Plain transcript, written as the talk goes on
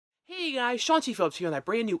Hey guys, Sean T. Phillips here on that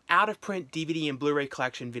brand new out-of-print DVD and Blu-ray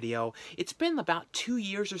collection video. It's been about 2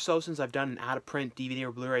 years or so since I've done an out-of-print DVD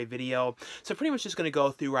or Blu-ray video, so pretty much just going to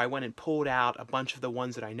go through where I went and pulled out a bunch of the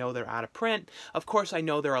ones that I know that are out of print. Of course, I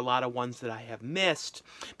know there are a lot of ones that I have missed,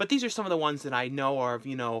 but these are some of the ones that I know are,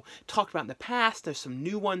 talked about in the past. There's some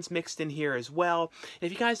new ones mixed in here as well.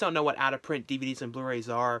 And if you guys don't know what out-of-print DVDs and Blu-rays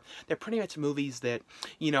are, they're pretty much movies that,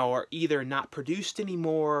 are either not produced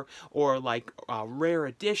anymore or like rare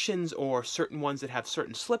editions, or certain ones that have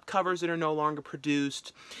certain slipcovers that are no longer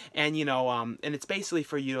produced. And and it's basically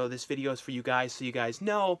for this video is for you guys, so you guys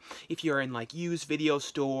know if you're in like used video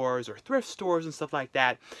stores or thrift stores and stuff like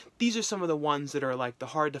that, these are some of the ones that are like the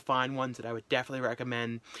hard to find ones that I would definitely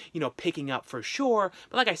recommend picking up for sure.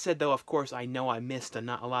 But like I said though, of course I know I missed a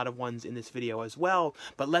lot of ones in this video as well,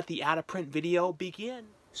 but let the out of print video begin.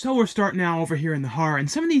 So we're starting now over here in the horror, and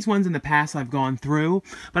some of these ones in the past I've gone through,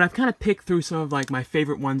 but I've kind of picked through some of like my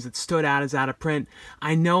favorite ones that stood out as out of print.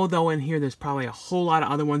 I know though in here there's probably a whole lot of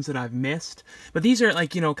other ones that I've missed, but these are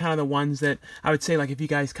like, kind of the ones that I would say, like, if you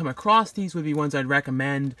guys come across these, would be ones I'd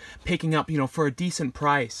recommend picking up, for a decent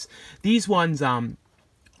price. These ones,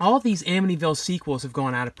 all of these Amityville sequels have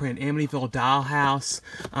gone out of print. Amityville Dollhouse,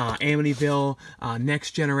 Amityville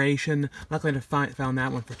Next Generation. Luckily I found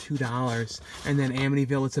that one for $2. And then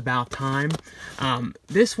Amityville It's About Time.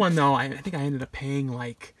 This one though, I think I ended up paying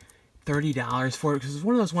like $30 for it because it's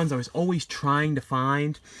one of those ones I was always trying to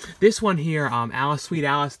find. This one here, Alice Sweet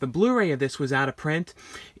Alice, the Blu-ray of this was out of print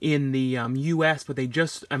in the US, but the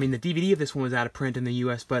DVD of this one was out of print in the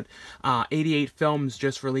US, but 88 Films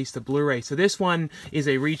just released the Blu-ray. So this one is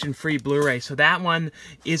a region-free Blu-ray, so that one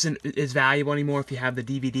isn't as valuable anymore if you have the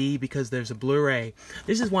DVD because there's a Blu-ray.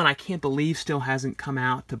 This is one I can't believe still hasn't come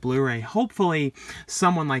out to Blu-ray. Hopefully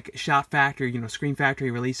someone like Shot Factory, Scream Factory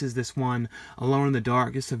releases this one, Alone in the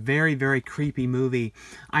Dark. It's a very, very creepy movie.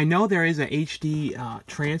 I know there is a HD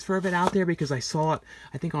transfer of it out there because I saw it,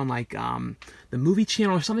 I think on like the Movie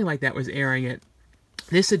Channel or something like that was airing it.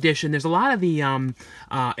 This edition, there's a lot of the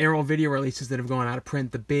Arrow video releases that have gone out of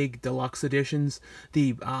print, the big deluxe editions.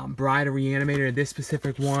 The Bride of Re-Animator, this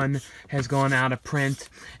specific one, has gone out of print.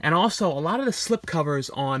 And also, a lot of the slipcovers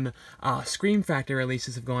on Scream Factory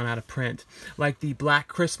releases have gone out of print. Like the Black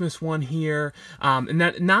Christmas one here.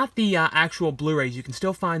 And not the actual Blu-rays. You can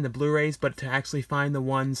still find the Blu-rays, but to actually find the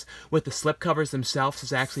ones with the slipcovers themselves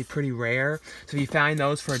is actually pretty rare. So if you find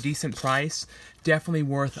those for a decent price, definitely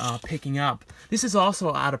worth picking up. This is also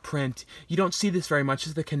out of print. You don't see this very much. This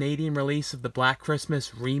is the Canadian release of the Black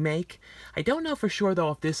Christmas remake. I don't know for sure though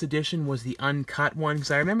if this edition was the uncut one, because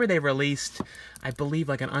I remember they released, I believe,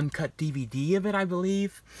 like an uncut DVD of it, I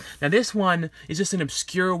believe. Now this one is just an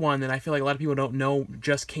obscure one that I feel like a lot of people don't know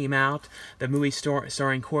just came out. The movie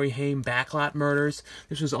starring Corey Haim, Backlot Murders.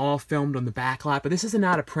 This was all filmed on the backlot, but this isn't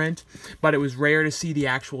out of print, but it was rare to see the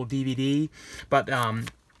actual DVD. But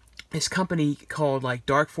this company called like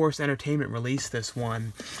Dark Force Entertainment released this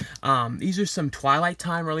one. These are some Twilight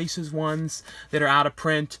time releases ones that are out of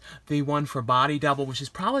print. The one for Body Double, which is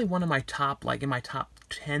probably one of my top, like in my top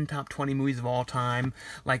 10, top 20 movies of all time.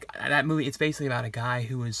 Like that movie, it's basically about a guy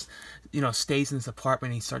who is, stays in this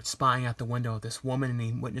apartment and he starts spying out the window of this woman and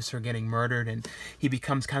he witnesses her getting murdered and he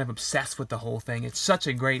becomes kind of obsessed with the whole thing. It's such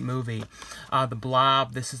a great movie. The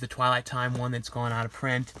Blob, this is the Twilight time one that's gone out of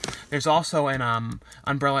print. There's also an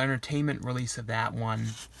Umbrella Entertainment release of that one.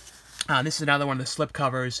 This is another one of the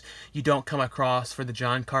slipcovers you don't come across for the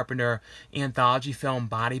John Carpenter anthology film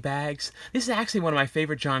Body Bags. This is actually one of my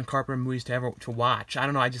favorite John Carpenter movies to watch. I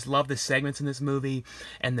don't know, I just love the segments in this movie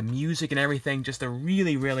and the music and everything. Just a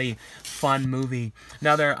really, really fun movie.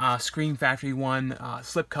 Another Scream Factory one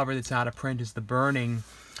slipcover that's out of print is The Burning.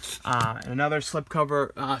 Another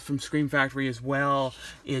slipcover from Scream Factory as well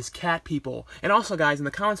is Cat People. And also, guys, in the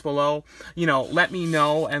comments below, let me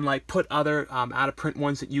know and like put other out-of-print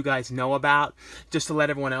ones that you guys know about, just to let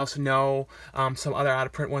everyone else know some other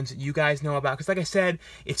out-of-print ones that you guys know about. Because like I said,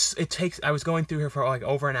 I was going through here for like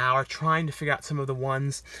over an hour trying to figure out some of the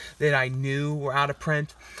ones that I knew were out of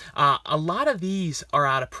print. A lot of these are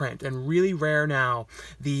out of print and really rare now.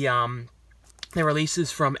 The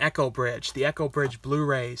releases from Echo Bridge, the Echo Bridge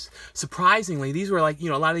Blu-rays. Surprisingly, these were like, a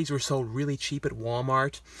lot of these were sold really cheap at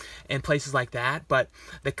Walmart and places like that, but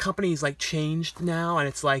the company's like changed now and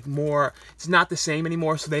it's like it's not the same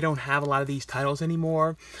anymore, so they don't have a lot of these titles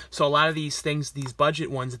anymore. So a lot of these things, these budget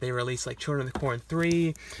ones that they released, like Children of the Corn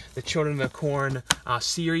 3, the Children of the Corn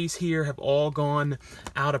series here, have all gone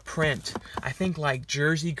out of print. I think like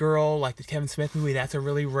Jersey Girl, like the Kevin Smith movie, that's a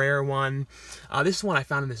really rare one. This is one I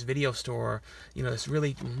found in this video store. This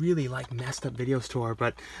really, really like messed up video store,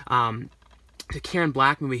 but a Karen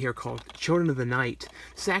Black movie here called Children of the Night.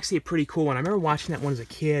 This is actually a pretty cool one. I remember watching that one as a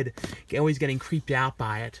kid, always getting creeped out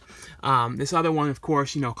by it. This other one, of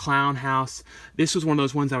course, you know, Clownhouse. This was one of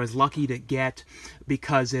those ones I was lucky to get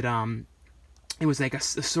because it was like a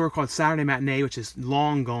store called Saturday Matinee, which is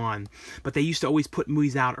long gone. But they used to always put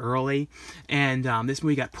movies out early. And this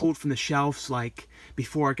movie got pulled from the shelves like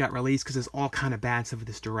before it got released because there's all kind of bad stuff with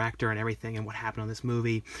this director and everything and what happened on this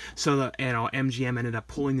movie. So the MGM ended up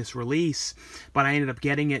pulling this release, but I ended up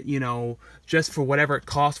getting it, you know, just for whatever it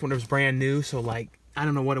cost when it was brand new. So like, I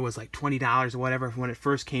don't know what it was, like $20 or whatever when it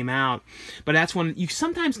first came out. But that's when you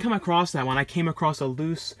sometimes come across that one. I came across a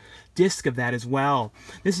loose disc of that as well.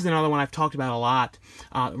 This is another one I've talked about a lot.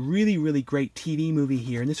 Really, really great TV movie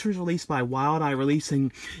here. And this was released by Wild Eye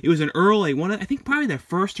Releasing. It was an early one, I think probably their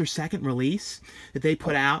first or second release that they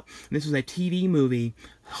put out. And this was a TV movie.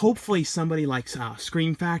 Hopefully somebody like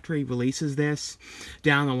Scream Factory releases this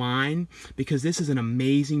down the line, because this is an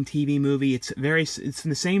amazing TV movie. It's from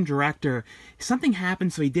the same director. Something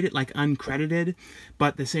happened, so he did it like uncredited,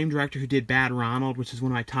 but the same director who did Bad Ronald, which is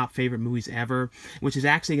one of my top favorite movies ever, which is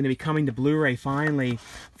actually going to be coming to Blu-ray finally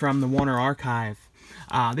from the Warner Archive.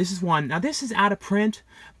 This is one. Now this is out of print,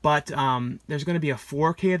 but there's going to be a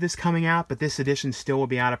 4K of this coming out, but this edition still will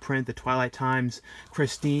be out of print. The Twilight Times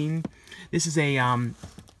Christine. This is a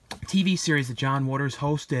TV series that John Waters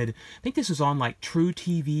hosted. I think this was on like True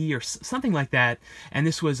TV or something like that, and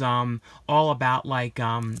this was all about like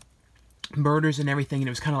murders and everything, and it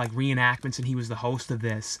was kind of like reenactments, and he was the host of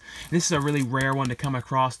this. And this is a really rare one to come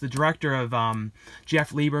across. The director of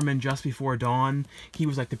Jeff Lieberman, Just Before Dawn, he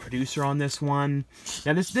was like the producer on this one.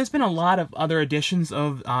 Now there's been a lot of other editions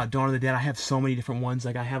of Dawn of the Dead. I have so many different ones.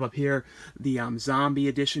 Like I have up here the zombie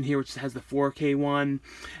edition here, which has the 4K one,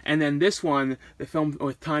 and then this one, the film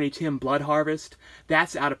with Tiny Tim, Blood Harvest,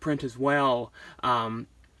 that's out of print as well.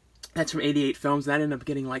 That's from 88 Films. That ended up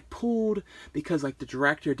getting like pulled because like the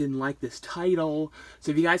director didn't like this title.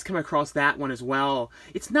 So if you guys come across that one as well,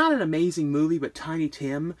 it's not an amazing movie, but Tiny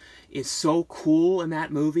Tim is so cool in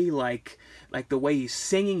that movie. Like the way he's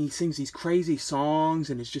singing, he sings these crazy songs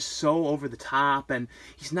and it's just so over the top, and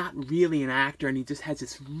he's not really an actor, and he just has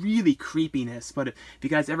this really creepiness. But if you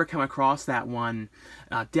guys ever come across that one,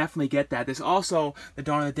 definitely get that. There's also the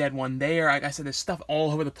Dawn of the Dead one there. Like I said, there's stuff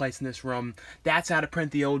all over the place in this room. That's out of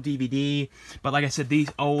print, the old DVD. But like I said, these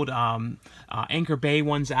old Anchor Bay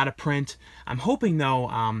ones out of print. I'm hoping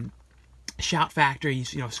though, Shout Factory,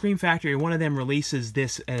 you know, Scream Factory, one of them releases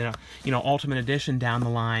this, you know, Ultimate Edition down the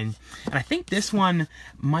line. And I think this one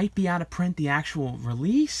might be out of print, the actual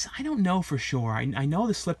release. I don't know for sure. I know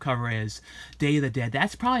the slipcover is Day of the Dead.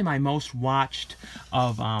 That's probably my most watched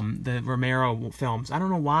of the Romero films. I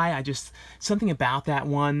don't know why. I just, something about that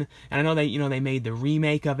one. And I know they, you know, they made the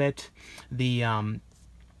remake of it, the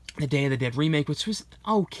Day of the Dead remake, which was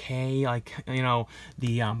okay, like, you know,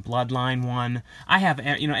 the Bloodline one. I have,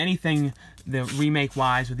 you know, anything the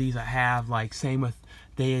remake-wise with these I have, like, same with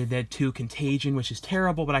Day of the Dead 2 Contagion, which is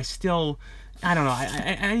terrible, but I still, I don't know,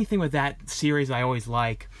 anything with that series I always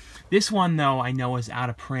like. This one, though, I know is out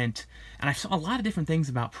of print, and I saw a lot of different things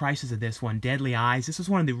about prices of this one. Deadly Eyes. This was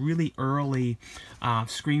one of the really early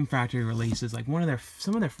Scream Factory releases, like one of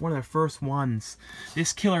their first ones.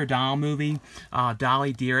 This Killer Doll movie,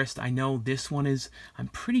 Dolly Dearest. I know this one is, I'm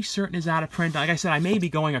pretty certain is out of print. Like I said, I may be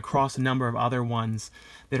going across a number of other ones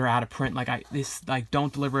that are out of print. Like this, like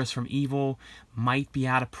Don't Deliver Us from Evil might be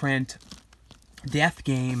out of print. Death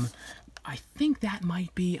Game, I think that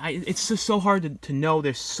might be, it's just so hard to know.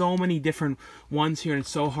 There's so many different ones here, and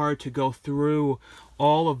it's so hard to go through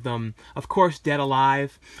all of them. Of course, Dead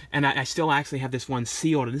Alive, and I still actually have this one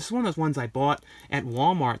sealed. And this is one of those ones I bought at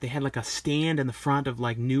Walmart. They had like a stand in the front of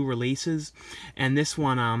like new releases, and this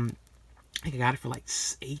one, I think I got it for like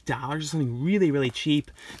 $8 or something, really, really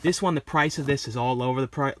cheap. This one, the price of this is all over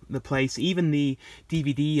the place. Even the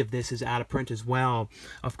DVD of this is out of print as well.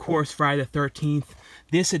 Of course, Friday the 13th,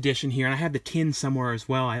 this edition here, and I have the tin somewhere as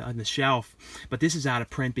well on the shelf, but this is out of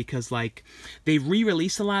print because, like, they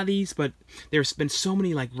re-released a lot of these, but there's been so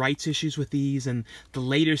many, like, rights issues with these, and the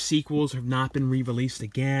later sequels have not been re-released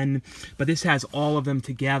again, but this has all of them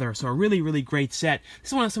together, so a really, really great set.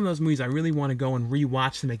 This is some of those movies I really want to go and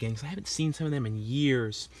re-watch them again, because I haven't seen some of them in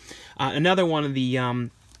years. Another one of the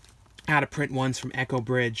out-of-print ones from Echo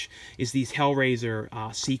Bridge is these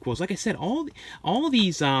Hellraiser sequels. Like I said, all of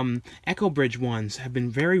these Echo Bridge ones have been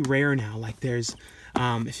very rare now. Like there's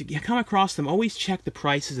If you come across them, always check the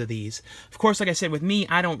prices of these. Of course, like I said, with me,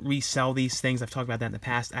 I don't resell these things. I've talked about that in the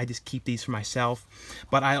past. I just keep these for myself.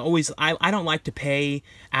 But I don't like to pay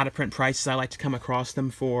out-of-print prices. I like to come across them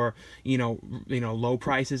for, low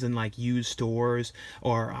prices in like used stores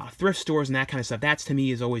or thrift stores and that kind of stuff. That's, to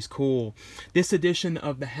me, is always cool. This edition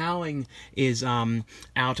of The Howling is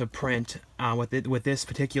out of print with this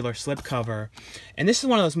particular slipcover. And this is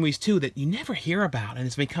one of those movies, too, that you never hear about, and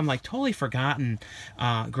it's become like totally forgotten.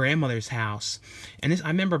 Grandmother's House. And I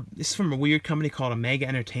remember this is from a weird company called Omega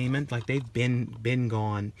Entertainment. Like, they've been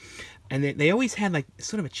gone. And they always had like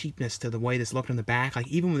sort of a cheapness to the way this looked on the back. Like,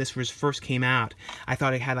 even when this first came out, I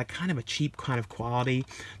thought it had like kind of a cheap kind of quality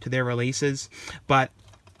to their releases. But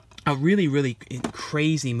a really, really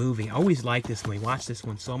crazy movie. I always liked this movie. Watched this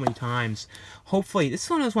one so many times. Hopefully, this is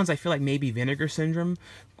one of those ones I feel like maybe Vinegar Syndrome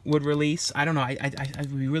would release. I don't know. It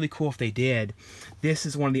would be really cool if they did. This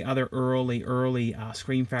is one of the other early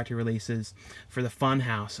Scream Factory releases for the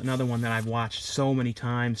Funhouse. Another one that I've watched so many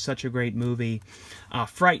times. Such a great movie.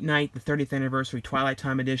 Fright Night, the 30th anniversary Twilight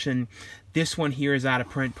Time edition. This one here is out of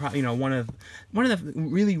print. Probably, one of the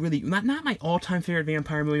really not my all-time favorite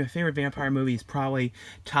vampire movie. My favorite vampire movie is probably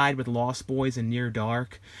tied with Lost Boys and Near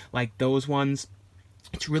Dark. Like those ones.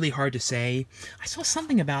 It's really hard to say. I saw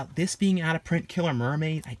something about this being out of print, Killer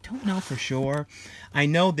Mermaid. I don't know for sure. I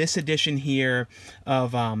know this edition here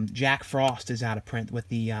of Jack Frost is out of print with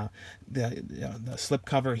the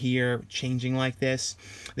slipcover here changing like this.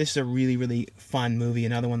 This is a really, really fun movie.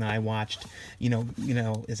 Another one that I watched,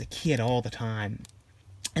 as a kid all the time.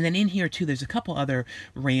 And then in here, too, there's a couple other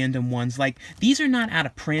random ones. Like, these are not out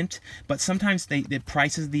of print, but sometimes the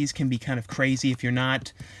prices of these can be kind of crazy if you're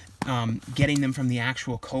not getting them from the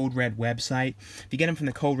actual Code Red website. If you get them from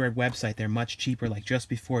the Code Red website, they're much cheaper, like Just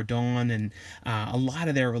Before Dawn and a lot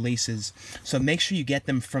of their releases. So make sure you get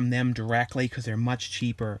them from them directly because they're much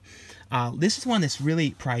cheaper. This is one that's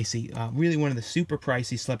really pricey, really one of the super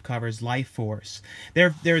pricey slipcovers, Life Force.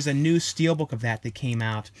 There's a new steelbook of that came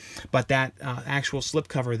out, but that actual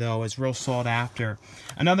slipcover, though, is real sought after.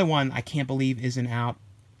 Another one I can't believe isn't out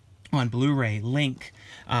on Blu-ray, Link.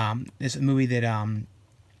 It's a movie that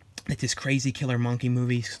it's this crazy killer monkey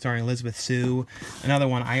movie starring Elizabeth Sue. Another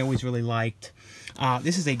one I always really liked.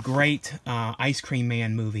 This is a great Ice Cream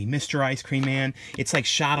Man movie, Mr. Ice Cream Man. It's like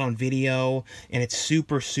shot on video, and it's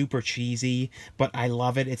super, super cheesy, but I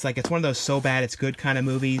love it. It's one of those so bad it's good kind of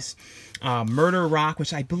movies. Murder Rock,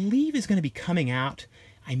 which I believe is going to be coming out.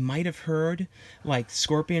 I might have heard, like,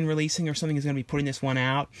 Scorpion releasing or something is going to be putting this one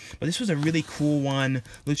out. But this was a really cool one,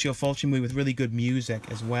 Lucio Fulci movie with really good music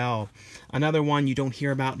as well. Another one you don't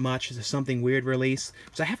hear about much is a Something Weird release.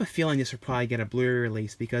 So I have a feeling this will probably get a Blu-ray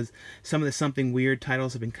release because some of the Something Weird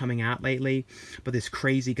titles have been coming out lately. But this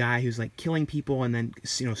crazy guy who's, like, killing people and then,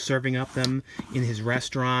 serving up them in his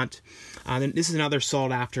restaurant. Then this is another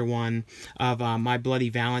sought-after one of My Bloody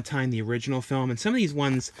Valentine, the original film. And some of these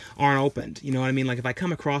ones aren't opened. You know what I mean? Like, if I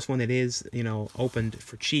come across one that is, opened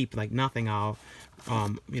for cheap, like nothing, I'll,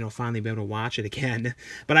 finally be able to watch it again.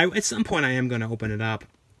 But at some point, I am going to open it up.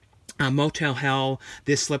 Motel Hell,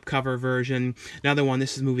 this slipcover version. Another one,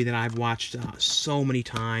 this is a movie that I've watched so many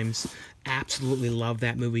times. Absolutely love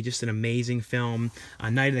that movie. Just an amazing film.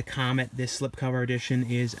 Night of the Comet, this slipcover edition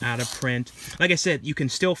is out of print. Like I said, you can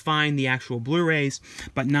still find the actual Blu-rays,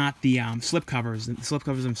 but not the slipcovers. The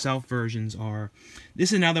slipcovers themselves versions are.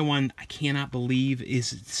 This is another one I cannot believe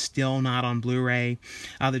is still not on Blu-ray.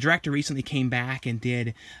 The director recently came back and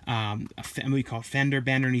did a movie called Fender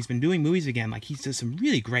Bender, and he's been doing movies again. Like, he's done some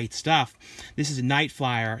really great stuff. This is Night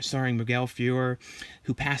Flyer, starring Miguel Fuhr,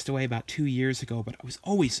 who passed away about 2 years ago, but I was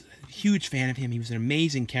always a huge fan of him. He was an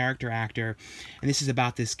amazing character actor, and this is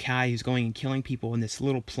about this guy who's going and killing people in this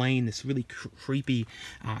little plane, this really creepy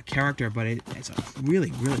character, but it's a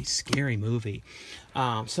really, really scary movie.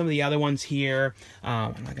 Some of the other ones here,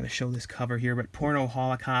 I'm not going to show this cover here, but Porno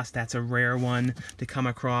Holocaust, that's a rare one to come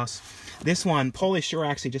across. This one, Polish Shore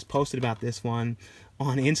actually just posted about this one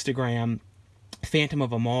on Instagram, Phantom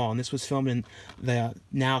of a Mall, and this was filmed in the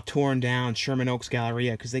now torn down Sherman Oaks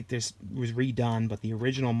Galleria because this was redone, but the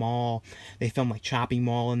original mall, they filmed like Chopping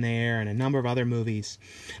Mall in there and a number of other movies.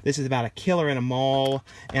 This is about a killer in a mall,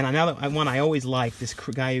 and another one I always liked, this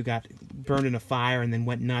guy who got burned in a fire and then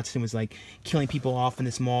went nuts and was like killing people off in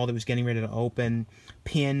this mall that was getting ready to open.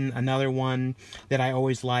 Pin, another one that I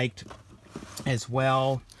always liked. as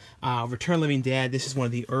well. Return of the Living Dead, this is one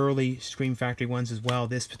of the early Scream Factory ones as well.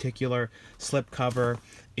 This particular slipcover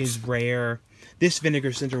is rare. This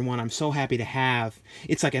Vinegar Syndrome one I'm so happy to have.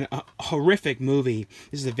 It's like a horrific movie.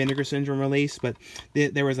 This is a Vinegar Syndrome release, but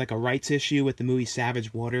there was like a rights issue with the movie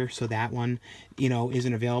Savage Water, so that one, you know,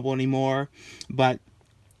 isn't available anymore. But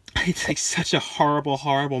it's like such a horrible,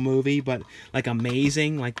 horrible movie, but like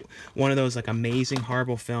amazing, like one of those like amazing,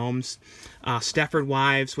 horrible films. Stepford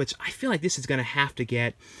Wives, which I feel like this is going to have to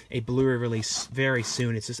get a Blu-ray release very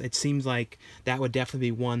soon. It's just, it seems like that would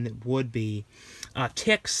definitely be one that would be.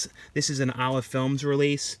 Ticks, this is an Olive Films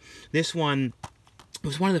release. This one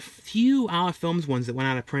was one of the few Olive Films ones that went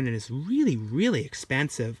out of print, and it's really, really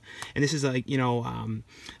expensive. And this is like, you know,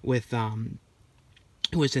 with,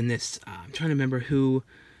 who was in this? I'm trying to remember who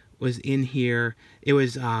was in here. It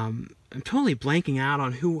was, I'm totally blanking out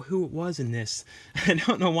on who it was in this. I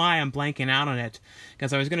don't know why I'm blanking out on it,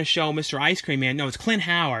 because I was going to show Mr. Ice Cream Man. No, it's Clint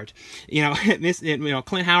Howard. You know,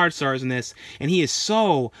 Clint Howard stars in this, and he is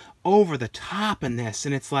so over the top in this,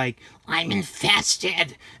 and it's like, I'm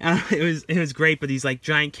infested. And it was great, but these like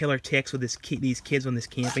giant killer ticks with these kids on this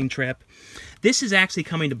camping trip. This is actually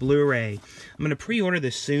coming to Blu-ray. I'm going to pre-order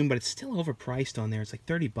this soon, but it's still overpriced on there. It's like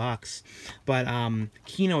 $30. But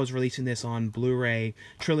Kino is releasing this on Blu-ray.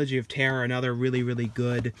 Trilogy of Terror, another really, really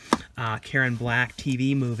good Karen Black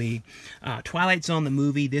TV movie. Twilight Zone, the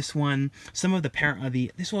movie. This one, some of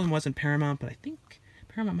this one wasn't Paramount, but I think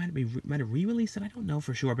Paramount might have re-released it. I don't know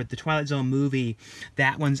for sure, but the Twilight Zone movie,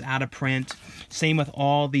 that one's out of print. Same with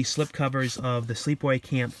all the slipcovers of the Sleepaway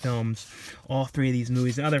Camp films. All three of these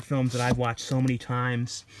movies and other films that I've watched so many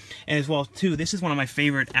times. And as well, too, this is one of my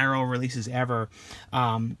favorite Arrow releases ever.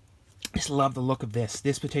 I just love the look of this.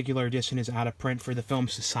 This particular edition is out of print for the Film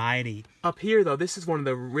Society. Up here, though, this is one of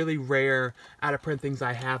the really rare out-of-print things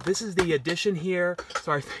I have. This is the edition here.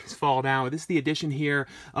 Sorry, things fall down. This is the edition here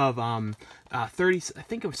of 30, I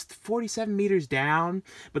think it was 47 meters down.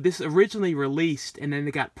 But this originally released, and then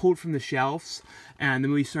it got pulled from the shelves. And the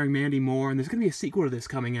movie starring Mandy Moore, and there's going to be a sequel to this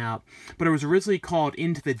coming out. But it was originally called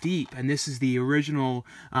Into the Deep, and this is the original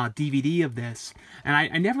DVD of this. And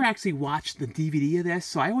I never actually watched the DVD of this,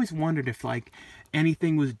 so I always wondered if like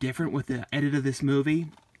anything was different with the edit of this movie.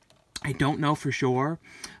 I don't know for sure.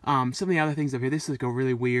 Some of the other things up here, this is like a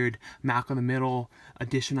really weird Malcolm in the Middle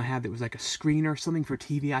edition I had that was like a screener, something for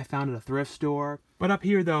TV I found at a thrift store. But up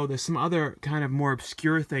here, though, there's some other kind of more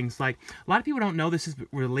obscure things. Like, a lot of people don't know this is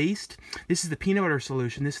released. This is the Peanut Butter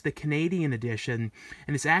Solution. This is the Canadian edition,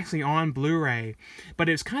 and it's actually on Blu-ray. But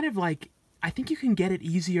it's kind of like, I think you can get it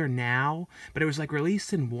easier now, but it was like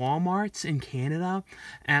released in Walmarts in Canada,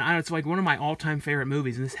 and I don't know, it's like one of my all-time favorite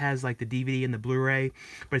movies, and this has like the DVD and the Blu-ray,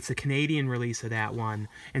 but it's the Canadian release of that one.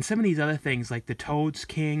 And some of these other things, like the Toad's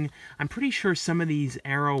King, I'm pretty sure some of these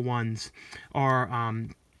Arrow ones are,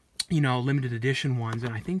 you know, limited edition ones,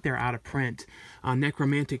 and I think they're out of print.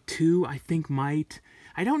 Necromantic 2, I think might.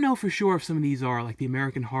 I don't know for sure if some of these are, like the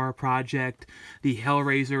American Horror Project, the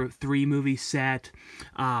Hellraiser 3 movie set,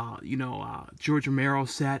 George Romero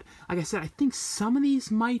set. Like I said, I think some of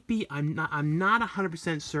these might be. I'm not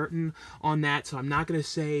 100% certain on that, so I'm not going to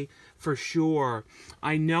say for sure.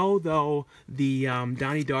 I know, though, the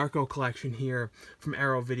Donnie Darko collection here from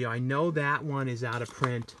Arrow Video, I know that one is out of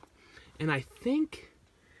print. And I think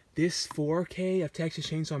this 4K of Texas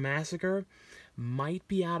Chainsaw Massacre might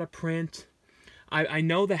be out of print. I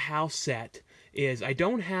know the House set is, I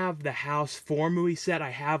don't have the House 4 movie set. I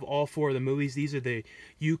have all 4 of the movies. These are the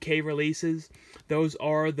UK releases. Those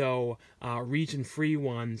are, though, region-free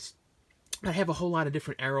ones. I have a whole lot of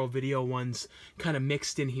different Arrow Video ones kind of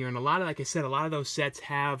mixed in here. And a lot of, like I said, a lot of those sets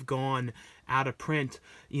have gone out of print,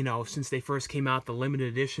 you know, since they first came out, the limited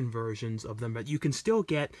edition versions of them. But you can still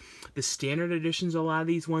get the standard editions of a lot of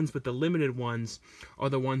these ones, but the limited ones are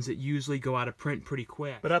the ones that usually go out of print pretty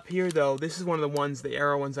quick. But up here, though, this is one of the ones, the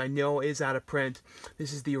Arrow ones I know is out of print.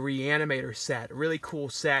 This is the Re-Animator set. A really cool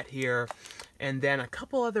set here. And then a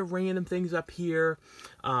couple other random things up here.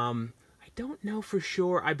 Don't know for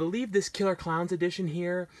sure. I believe this Killer Clowns edition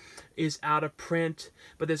here is out of print,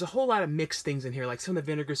 but there's a whole lot of mixed things in here, like some of the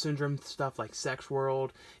Vinegar Syndrome stuff, like Sex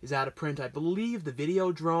World, is out of print. I believe the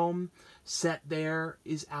Videodrome set there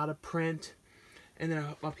is out of print. And then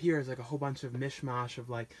up here is like a whole bunch of mishmash of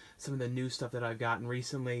like some of the new stuff that I've gotten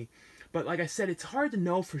recently. But like I said, it's hard to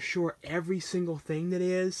know for sure every single thing that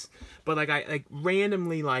is. But like I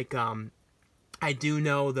randomly I do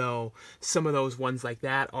know, though, some of those ones like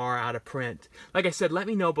that are out of print. Like I said, let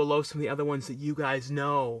me know below some of the other ones that you guys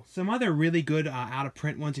know. Some other really good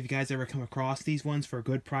out-of-print ones, if you guys ever come across these ones for a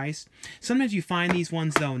good price. Sometimes you find these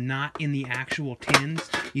ones, though, not in the actual tins.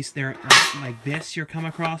 They're like this, you'll come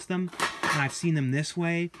across them. and I've seen them this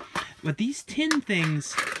way. But these tin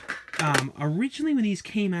things, originally when these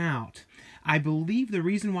came out, I believe the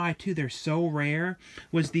reason why, too, they're so rare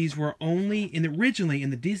was these were only originally in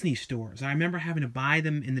the Disney stores. I remember having to buy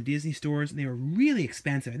them in the Disney stores, and they were really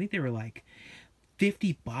expensive. I think they were like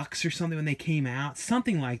 $50 or something when they came out,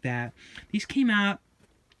 something like that. These came out,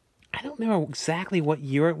 I don't know exactly what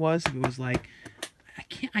year it was. It was like,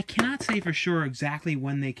 I cannot say for sure exactly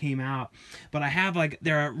when they came out, but I have like,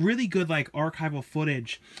 they're really good like archival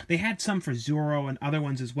footage. They had some for Zorro and other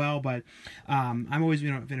ones as well, but I've always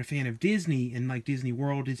been a fan of Disney and like Disney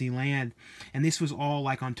World, Disneyland, and this was all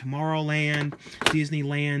like on Tomorrowland,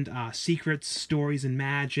 Disneyland, Secrets, Stories, and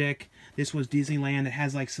Magic. This was Disneyland. It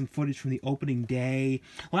has like some footage from the opening day.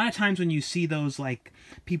 A lot of times when you see those like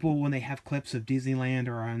people when they have clips of Disneyland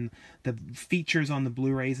or on the features on the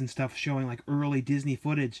Blu-rays and stuff showing like early Disney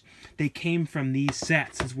footage, they came from these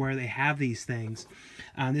sets is where they have these things.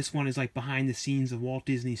 This one is like behind the scenes of Walt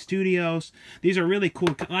Disney Studios. These are really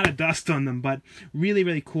cool. A lot of dust on them, but really,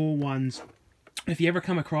 really cool ones. If you ever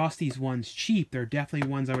come across these ones cheap, they're definitely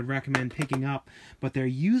ones I would recommend picking up, but they're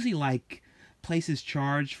usually like places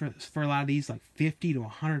charge for a lot of these like $50 to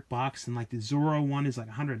 $100, and like the Zorro one is like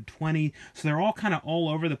 $120, so they're all kind of all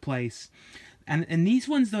over the place. And these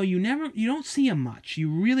ones though, you don't see them much. You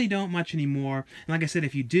really don't much anymore. And like I said,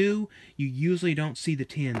 if you do, you usually don't see the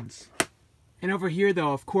tins. And over here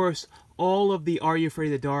though, of course, all of the Are You Afraid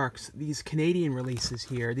of the Darks, these Canadian releases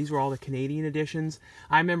here, these were all the Canadian editions.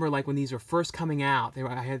 I remember like when these were first coming out, it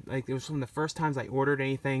was one of the first times I ordered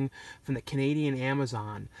anything from the Canadian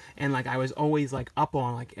Amazon, and like I was always like up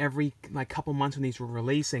on like every like couple months when these were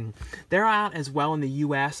releasing. They're out as well in the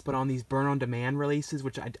US, but on these burn on demand releases,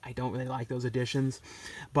 which I don't really like those editions.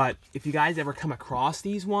 But if you guys ever come across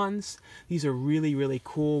these ones, these are really, really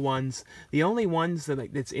cool ones. The only ones that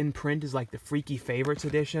like that's in print is like the Freaky Favorites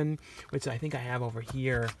edition, which I think I have over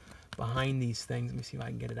here behind these things. Let me see if I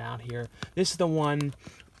can get it out here. This is the one,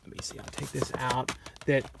 let me see, I'll take this out,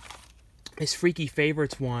 that this Freaky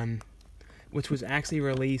Favorites one, which was actually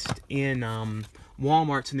released in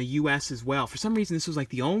Walmarts in the US as well. For some reason, this was like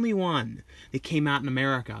the only one that came out in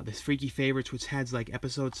America, this Freaky Favorites, which has like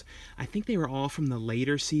episodes, I think they were all from the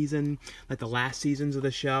later season, like the last seasons of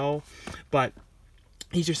the show, but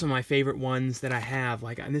these are some of my favorite ones that I have.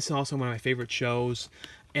 Like, and this is also one of my favorite shows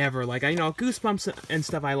ever. Like, Goosebumps and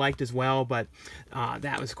stuff I liked as well, but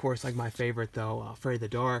that was, of course, like my favorite, though, Afraid of the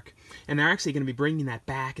Dark. And they're actually going to be bringing that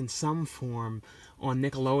back in some form on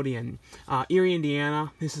Nickelodeon. Erie,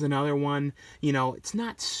 Indiana, this is another one. It's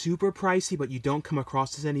not super pricey, but you don't come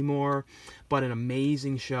across this anymore. But an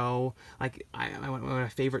amazing show. Like, one of my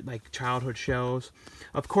favorite, like, childhood shows.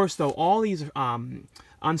 Of course, though, all these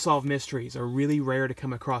Unsolved Mysteries are really rare to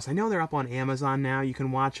come across. I know they're up on Amazon now. You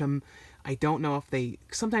can watch them. I don't know if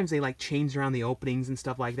sometimes they like change around the openings and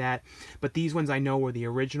stuff like that, but these ones I know were the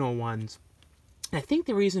original ones. And I think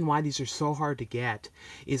the reason why these are so hard to get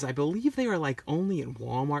is I believe they were like only in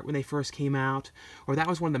Walmart when they first came out, or that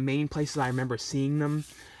was one of the main places I remember seeing them.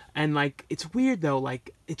 And like, it's weird though,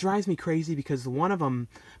 like, it drives me crazy because one of them,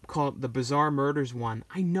 called the Bizarre Murders one,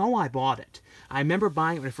 I know I bought it. I remember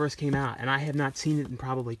buying it when it first came out, and I have not seen it in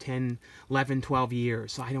probably 10, 11, 12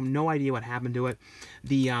 years, so I have no idea what happened to it.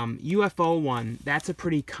 The UFO one, that's a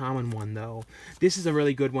pretty common one though. This is a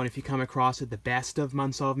really good one if you come across it, the best of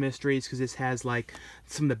Unsolved Mysteries, because this has like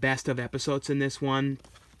some of the best of episodes in this one.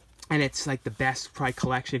 And it's like the best probably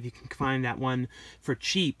collection if you can find that one for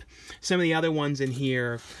cheap. Some of the other ones in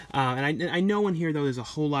here, and I know in here though there's a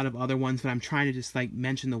whole lot of other ones, but I'm trying to just like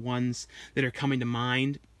mention the ones that are coming to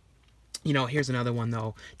mind. Here's another one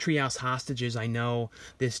though, Treehouse Hostages. I know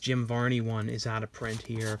this Jim Varney one is out of print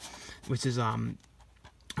here, which is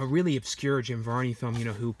a really obscure Jim Varney film,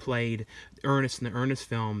 who played Ernest in the Ernest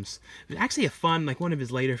films. It was actually a fun, like one of his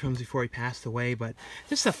later films before he passed away, but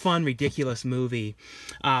just a fun, ridiculous movie.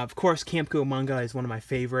 Of course, Camp Cucamonga is one of my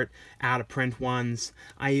favorite out-of-print ones.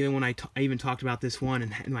 I even talked about this one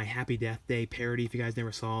in my Happy Death Day parody, if you guys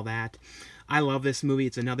never saw that. I love this movie.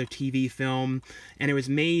 It's another TV film, and it was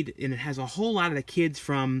made, and it has a whole lot of the kids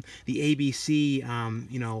from the ABC,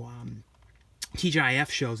 TGIF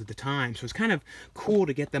shows at the time, so it's kind of cool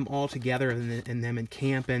to get them all together and them in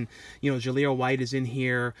camp. And Jaleel White is in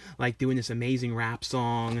here like doing this amazing rap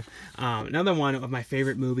song. Another one of my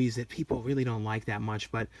favorite movies that people really don't like that much,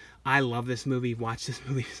 but I love this movie. Watched this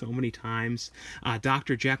movie so many times.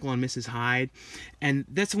 Dr. Jekyll and Mrs. Hyde, and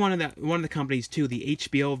that's one of the companies too. The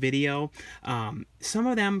HBO Video. Some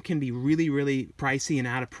of them can be really, really pricey and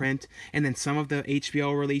out of print, and then some of the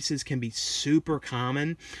HBO releases can be super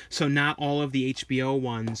common. So not all of the HBO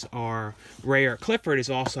ones are rare. Clifford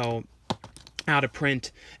is also out of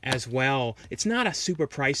print as well. It's not a super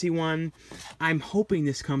pricey one. I'm hoping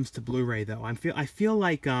this comes to Blu-ray though. I feel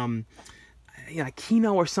like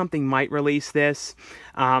Kino or something might release this.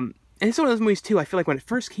 And it's one of those movies too, I feel like when it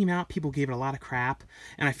first came out, people gave it a lot of crap.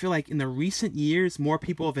 And I feel like in the recent years, more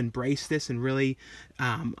people have embraced this and really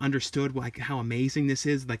understood like how amazing this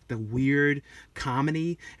is. Like the weird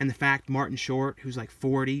comedy and the fact Martin Short, who's like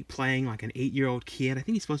 40, playing like an 8-year-old kid. I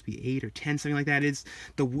think he's supposed to be 8 or 10, something like that. Is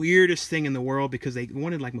the weirdest thing in the world because they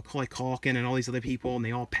wanted like Macaulay Culkin and all these other people and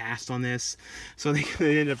they all passed on this. So they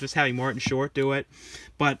ended up just having Martin Short do it.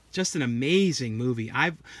 But just an amazing movie.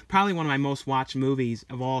 Probably one of my most watched movies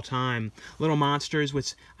of all time. Little Monsters,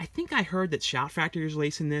 which I think I heard that Shout Factory is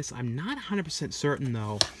releasing this. I'm not 100% certain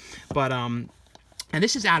though. But and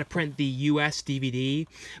this is out of print, the US DVD,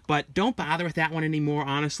 but don't bother with that one anymore,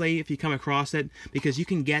 honestly, if you come across it, because you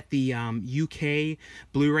can get the UK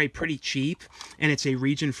Blu-ray pretty cheap, and it's a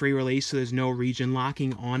region-free release, so there's no region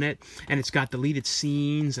locking on it, and it's got deleted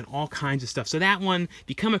scenes and all kinds of stuff. So that one, if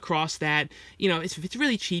you come across that, you know, if it's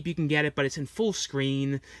really cheap, you can get it, but it's in full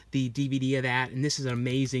screen, the DVD of that, and this is an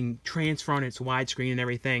amazing transfer on it. It's widescreen and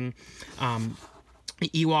everything.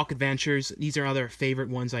 Ewok Adventures, these are other favorite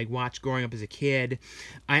ones I watched growing up as a kid.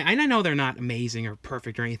 I know they're not amazing or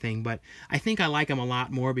perfect or anything, but I think I like them a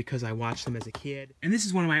lot more because I watched them as a kid. And this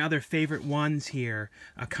is one of my other favorite ones here,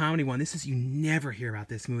 a comedy one. This is, you never hear about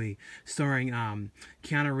this movie, starring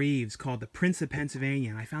Keanu Reeves, called The Prince of Pennsylvania.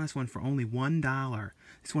 And I found this one for only $1.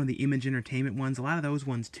 It's one of the Image Entertainment ones. A lot of those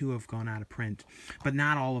ones, too, have gone out of print, but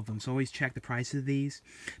not all of them, so always check the price of these.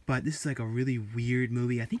 But this is like a really weird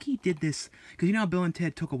movie. I think he did this, because you know how Bill and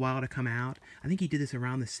Ted took a while to come out? I think he did this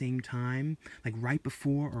around the same time, like right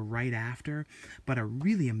before or right after, but a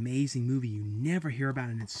really amazing movie you never hear about,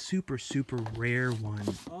 and it's super, super rare one.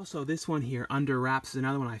 Also, this one here, Under Wraps, is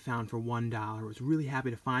another one I found for $1. I was really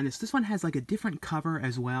happy to find this. This one has like a different cover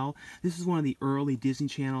as well. This is one of the early Disney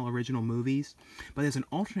Channel original movies, but there's an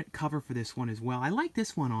alternate cover for this one as well. I like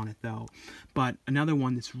this one on it though, but another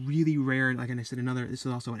one that's really rare, like I said, this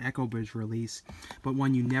is also an Echo Bridge release, but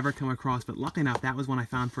one you never come across. But luckily enough, that was one I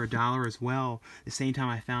found for $1 as well, the same time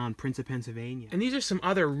I found Prince of Pennsylvania. And these are some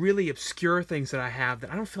other really obscure things that I have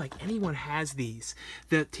that I don't feel like anyone has these.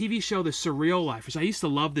 The TV show The Surreal Life, which I used to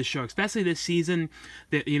love this show, especially this season,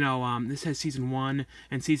 that, you know, this has season 1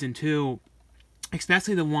 and season 2.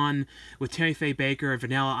 Especially the one with Terry Faye Baker,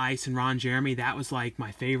 Vanilla Ice, and Ron Jeremy. That was like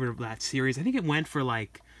my favorite of that series. I think it went for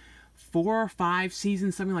like 4 or 5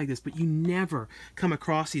 seasons, something like this, but you never come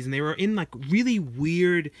across these, and they were in like really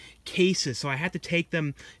weird cases, so I had to take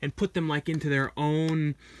them and put them like into their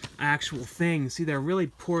own actual thing. See, they're really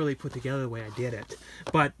poorly put together the way I did it,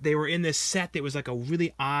 but they were in this set that was like a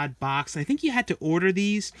really odd box. I think you had to order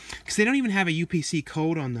these because they don't even have a UPC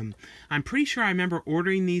code on them. I'm pretty sure I remember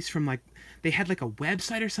ordering these from like, they had like a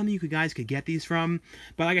website or something you guys could get these from.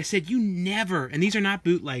 But like I said, you never, and these are not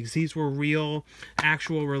bootlegs, these were real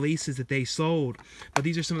actual releases that they sold. But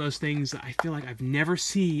these are some of those things that I feel like I've never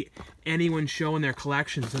seen anyone show in their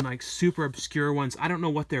collections, and like super obscure ones. I don't know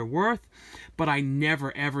what they're worth, but I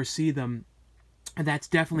never ever see them. And that's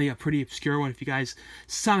definitely a pretty obscure one. If you guys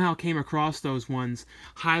somehow came across those ones,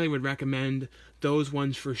 highly would recommend those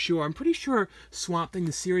ones for sure. I'm pretty sure Swamp Thing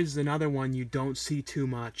the series is another one you don't see too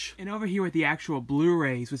much. And over here with the actual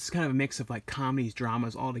Blu-rays, which is kind of a mix of like comedies,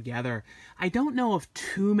 dramas all together, I don't know of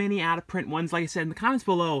too many out-of-print ones. Like I said, in the comments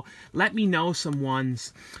below, let me know some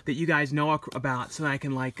ones that you guys know about so that I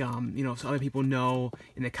can like, you know, so other people know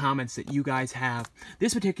in the comments that you guys have.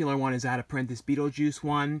 This particular one is out of print, this Beetlejuice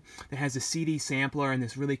one that has a CD sampler and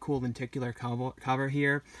this really cool lenticular cover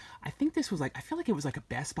here. I think this was like, I feel like it was like a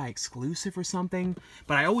Best Buy exclusive or something,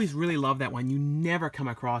 but I always really love that one. You never come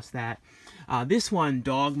across that. This one,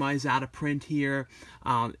 Dogma, is out of print here.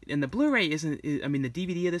 And the Blu-ray isn't, I mean, the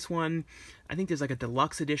DVD of this one, I think there's like a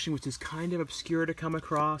deluxe edition, which is kind of obscure to come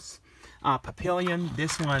across. Papillion,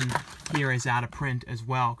 this one here is out of print as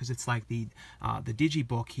well, because it's like the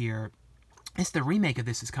digibook here. It's the remake of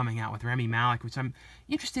this is coming out with Rami Malek, which I'm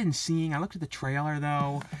interested in seeing. I looked at the trailer,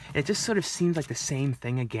 though. It just sort of seems like the same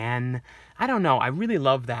thing again. I don't know. I really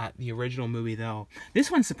love that, the original movie, though.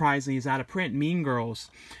 This one, surprisingly, is out of print, Mean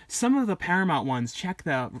Girls. Some of the Paramount ones, check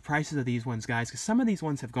the prices of these ones, guys, because some of these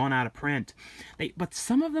ones have gone out of print. But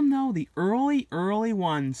some of them, though, the early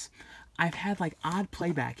ones, I've had like odd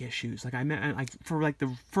playback issues. Like I meant, like for like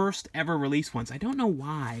the first ever release ones. I don't know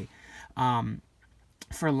why.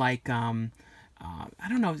 For like, I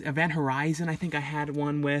don't know, Event Horizon, I think I had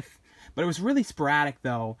one with. But it was really sporadic,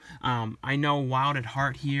 though. I know Wild at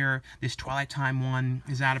Heart here, this Twilight Time one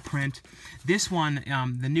is out of print. This one,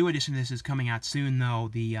 the new edition of this is coming out soon, though,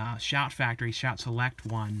 the Shout Factory, Shout Select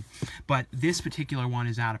one. But this particular one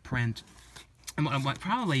is out of print. And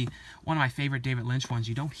probably one of my favorite David Lynch ones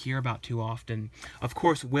you don't hear about too often. Of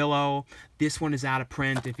course, Willow. This one is out of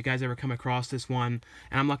print, if you guys ever come across this one.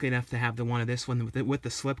 And I'm lucky enough to have the one of this one with the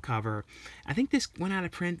slipcover. I think this went out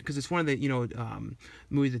of print because it's one of the, you know,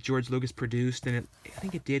 movies that George Lucas produced. And I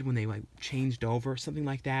think it did when they, like, changed over, something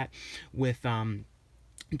like that, with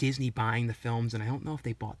Disney buying the films, and I don't know if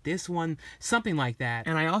they bought this one, something like that.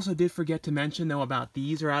 And I also did forget to mention, though, about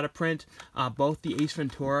these are out of print, both the Ace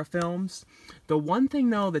Ventura films. The one thing,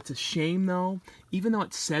 though, that's a shame, though, even though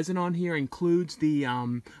it says it on here, includes the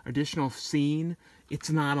additional scene, it's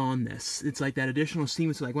not on this. It's like that additional scene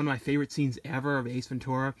was like one of my favorite scenes ever of Ace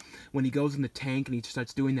Ventura, when he goes in the tank and he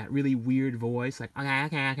starts doing that really weird voice, like,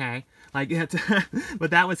 okay, like, that's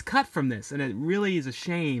but that was cut from this, and it really is a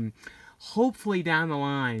shame. Hopefully down the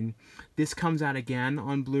line, this comes out again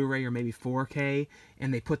on Blu-ray or maybe 4K,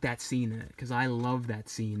 and they put that scene in it, because I love that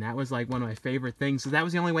scene. That was like one of my favorite things. So that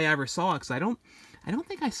was the only way I ever saw it, because I don't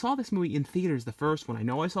think I saw this movie in theaters, the first one. I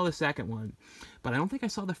know I saw the second one, but I don't think I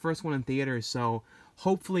saw the first one in theaters, so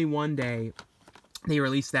hopefully one day they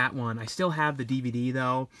release that one. I still have the DVD,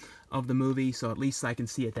 though, of the movie, so at least I can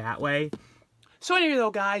see it that way. So anyway, though,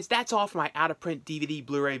 guys, that's all for my out-of-print DVD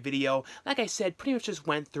Blu-ray video. Like I said, pretty much just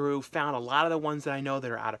went through, found a lot of the ones that I know that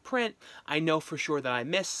are out of print. I know for sure that I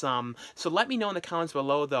missed some. So let me know in the comments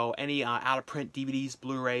below, though, any out-of-print DVDs,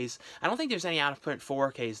 Blu-rays. I don't think there's any out-of-print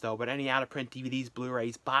 4Ks, though, but any out-of-print DVDs,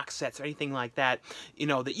 Blu-rays, box sets, or anything like that, you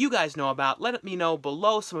know, that you guys know about. Let me know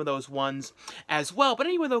below some of those ones as well. But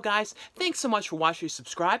anyway, though, guys, thanks so much for watching and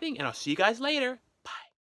subscribing, and I'll see you guys later.